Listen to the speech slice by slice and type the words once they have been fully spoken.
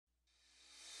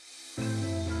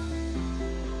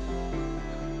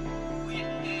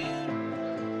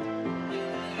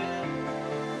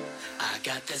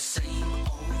the same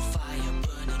old fire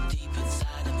burning deep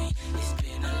inside of me. It's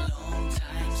been a long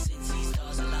time since these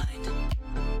stars aligned.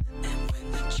 And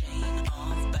when the chain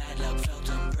of bad luck felt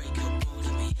unbreakable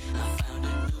to me, I found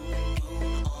a new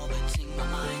moon orbiting my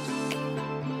mind.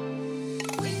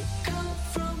 We come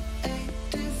from a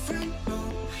different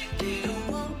moon. They don't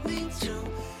want me to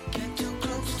get too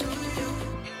close to you.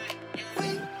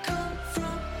 We come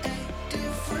from a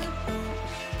different moon.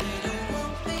 They don't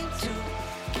want me to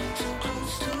get too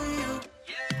close to you.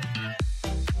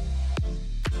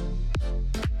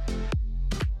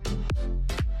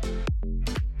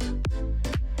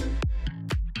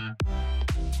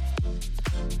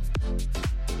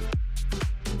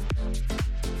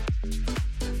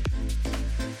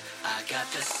 I got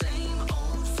the same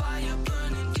old fire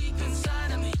burning deep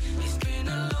inside of me. It's been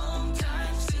a long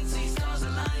time since these stars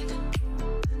aligned.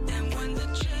 And when the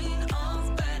chain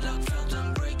of bad luck felt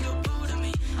unbreakable to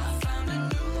me, I found a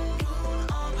new moon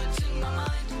orbiting my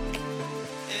mind.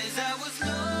 As I was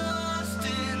lost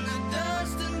in the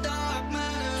dust and dark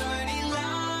matter, 20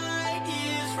 light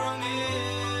years from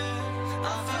here, I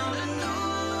found a new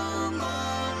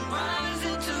moon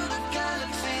rising to the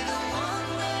galaxy, the one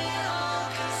they all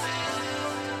can see.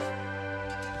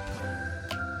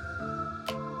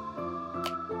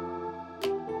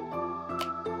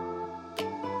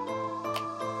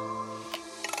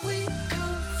 We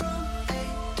come from a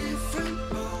different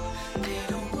moon. They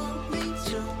don't want me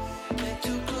to get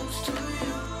too close to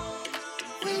you.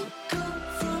 We come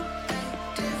from a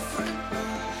different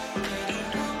moon. They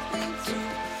don't want me to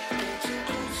get too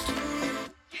close to you.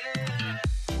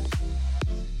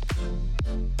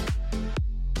 We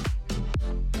come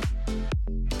from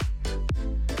a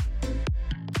different moon.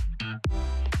 They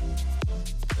don't want me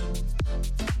to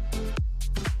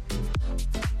get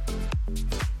too close to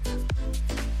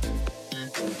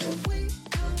you. We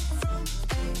come from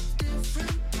a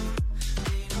different moon.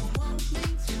 They don't want me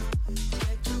to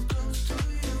get too close to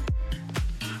you.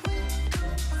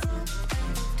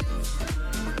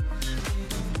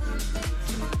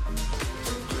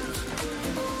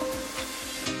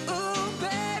 Ooh,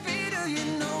 baby, do you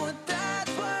know what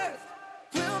that's worth?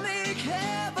 We'll make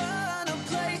heaven a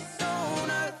place on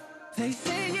earth. They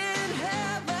say in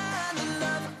heaven the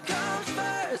love comes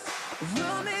first.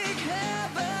 We'll make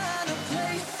heaven a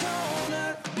place on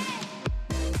earth.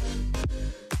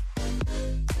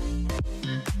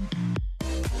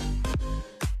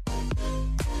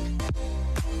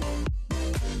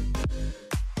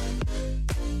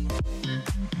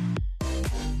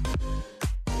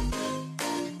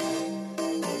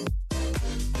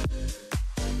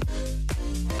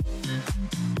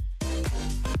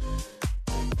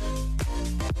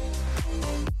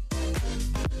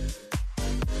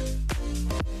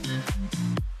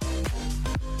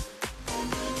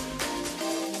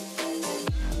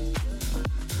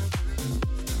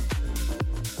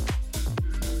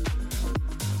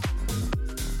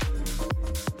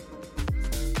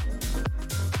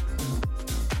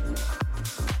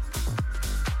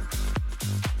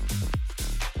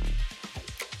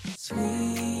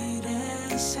 Sweet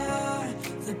and sour,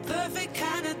 the perfect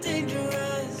kind of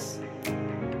dangerous.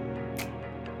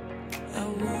 I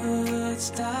would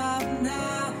stop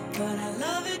now, but I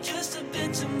love it just a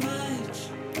bit too much.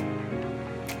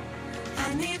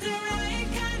 I need the right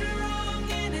kind of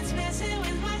wrong, and it's messing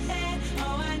with my head.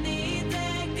 Oh, I need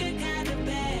that good kind of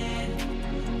bad.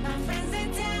 My friends, they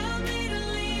tell me to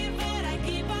leave, but I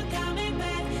keep on coming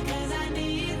back, 'cause I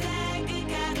need that good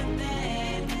kind of bad.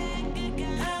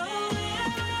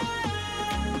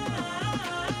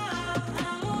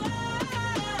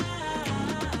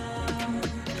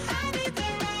 I need the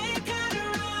right kind of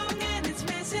wrong, and it's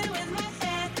messing with my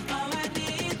head. Oh, I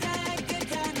need that good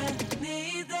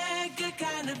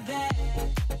kind of bad.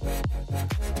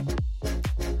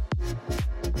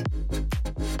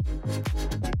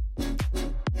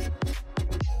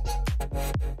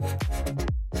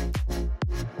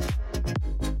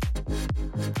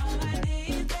 Oh, I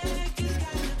need that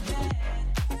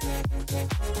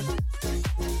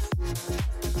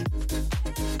good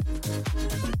kind of bad.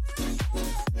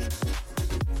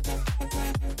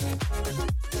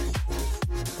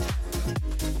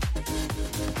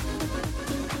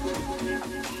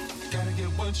 Gotta get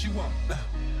what you want,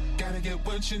 gotta get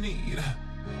what you need.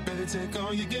 Better take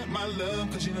all you get, my love,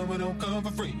 'cause you know it don't come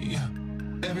for free.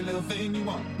 Every little thing you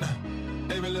want,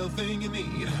 every little thing you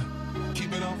need.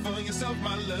 Keep it all for yourself,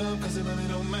 my love, 'cause it really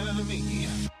don't matter to me.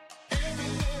 Every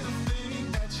little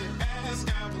thing that you ask,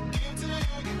 I will give to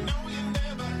you. You know you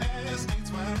never ask me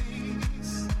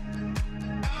twice.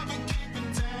 I've been keeping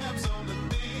tabs on the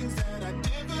things that I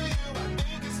did for you. I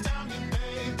think it's time you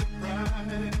pay the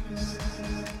price.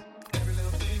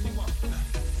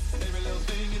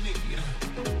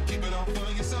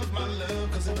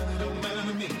 cause it really don't matter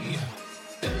to me.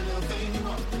 Every little thing you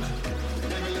want,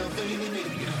 every little thing you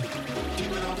need.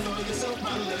 Keep it all for yourself,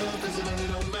 my love, cause it really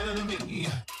don't matter to me.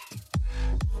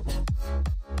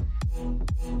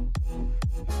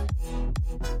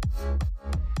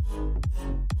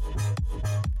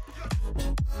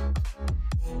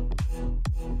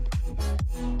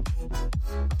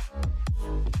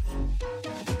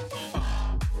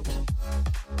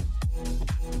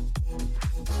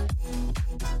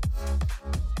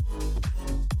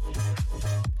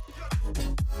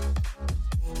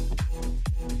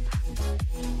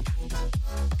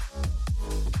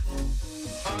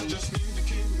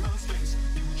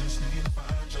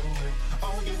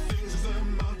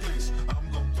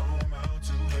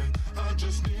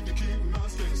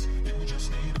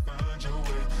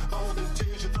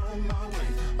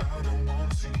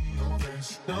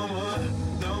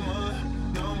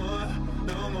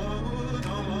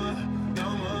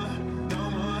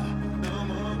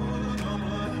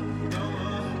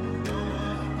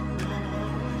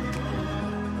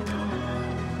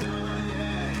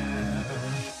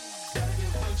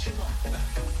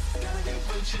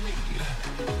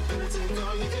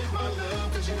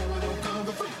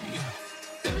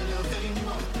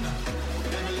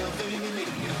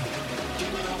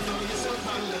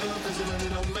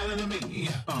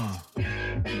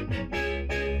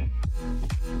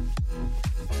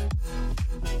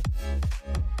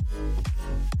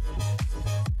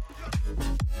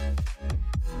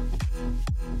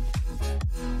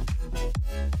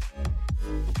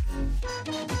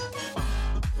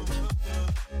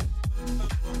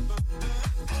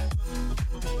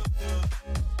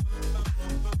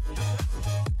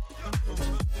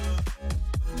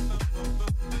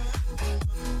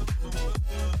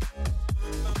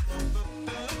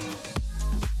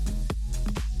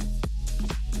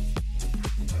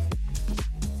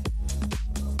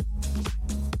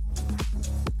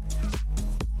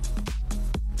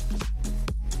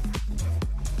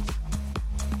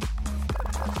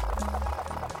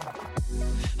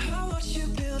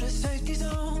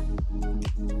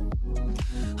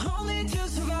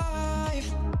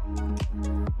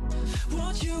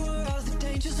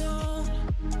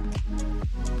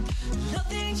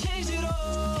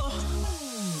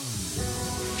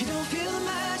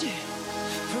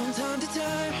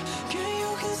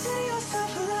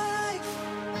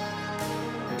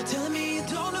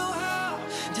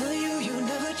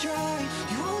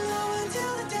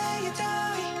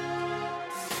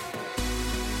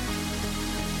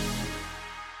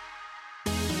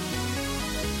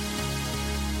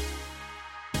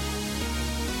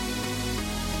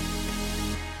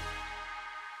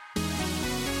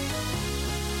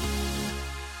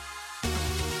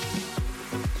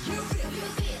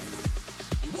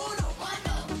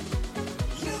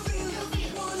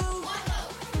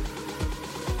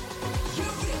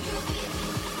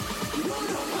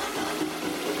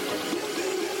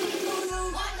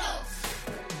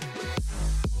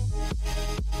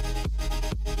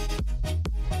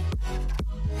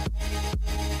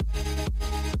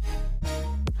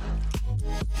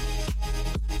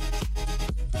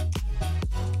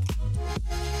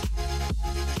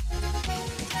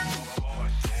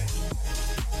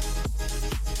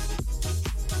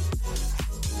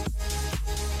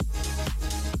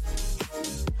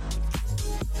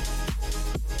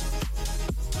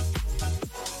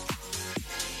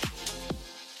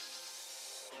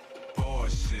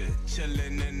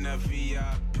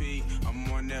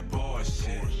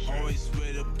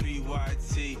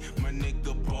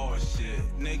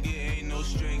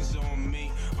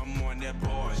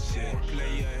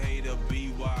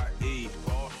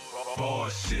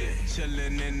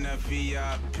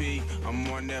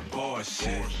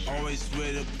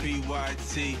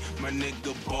 My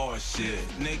nigga bullshit.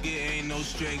 Nigga ain't no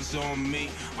strings on me.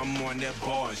 I'm on that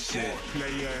bullshit.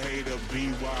 Player hater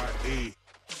BYE.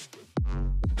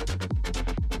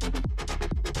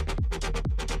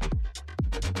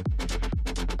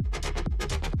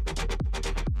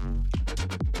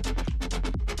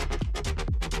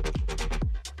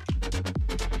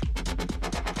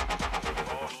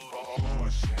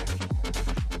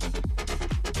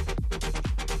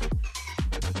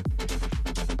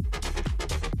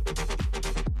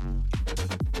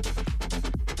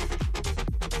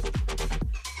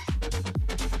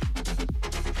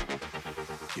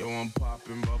 Yo, I'm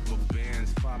popping rubber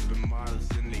bands, popping models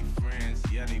and they friends.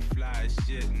 Yeah, they fly as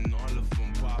shit and all of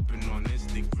them popping on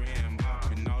Instagram.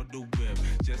 Hopping out the whip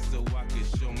just so I can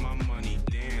show my money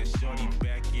dance. Shorty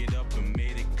back it up and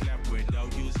made it clap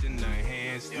without using the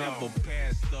hands. Never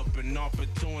passed up an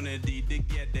opportunity to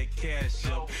get that cash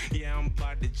up. Yeah, I'm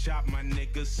about to chop my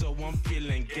niggas, so I'm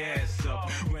feeling gas up.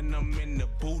 When I'm in the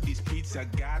booth, these beats I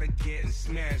gotta get and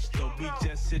smashed up. We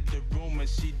just hit the room and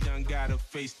she done got her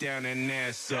face down and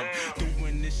ass up.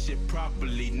 Doing this shit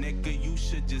properly, nigga, you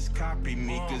should just copy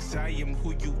me, cause I am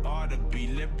who you ought to be.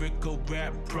 Lyrical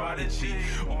rap prodigy,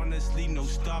 honestly no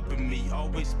stopping me.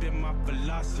 Always spin my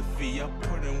philosophy, I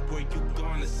put in where you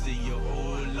gonna see a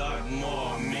whole lot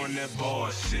more. I'm on that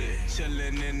bullshit,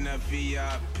 chillin' in the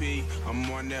VIP, I'm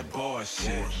on that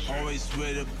bullshit. Always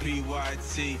with a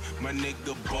PYT, my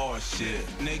nigga bullshit.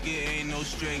 Nigga ain't no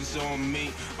strings on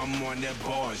me, I'm on that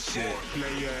bullshit.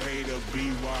 Player hater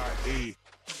BYE.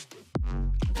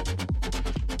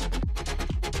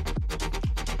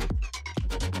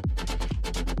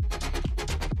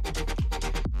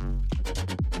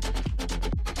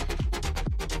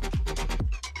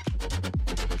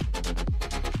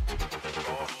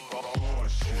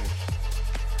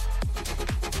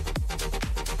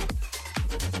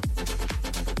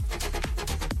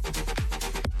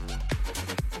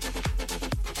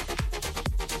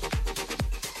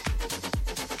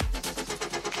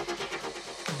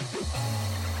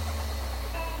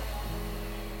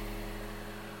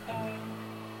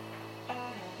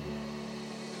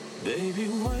 Baby,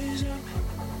 wise up,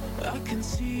 I can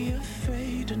see your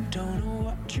fate and don't know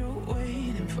what you're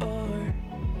waiting for.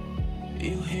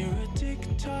 You hear a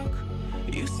tick-tock,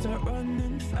 you start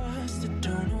running fast, I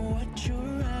don't know what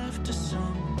you're after,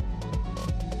 son.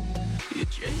 You're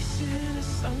chasing a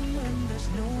sun when there's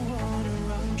no one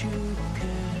around you who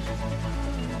cares.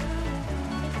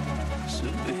 So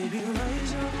baby,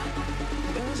 rise up,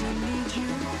 cause I need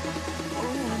you.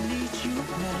 Oh, I need you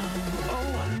now.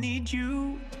 Oh, I need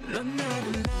you. Na na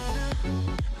na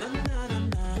na na na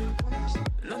na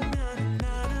na na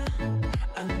na.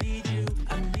 I need you.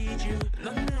 I need you.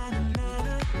 Na na na na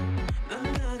na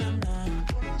na na na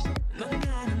na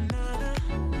na na.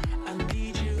 I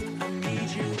need you. I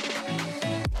need you.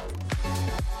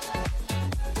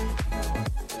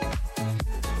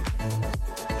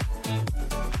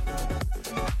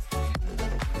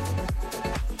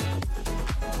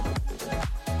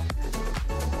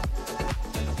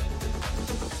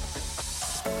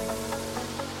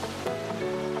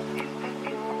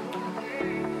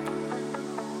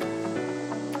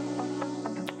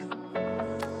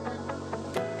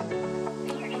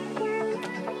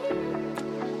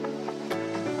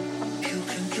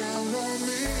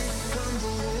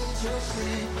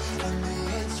 I need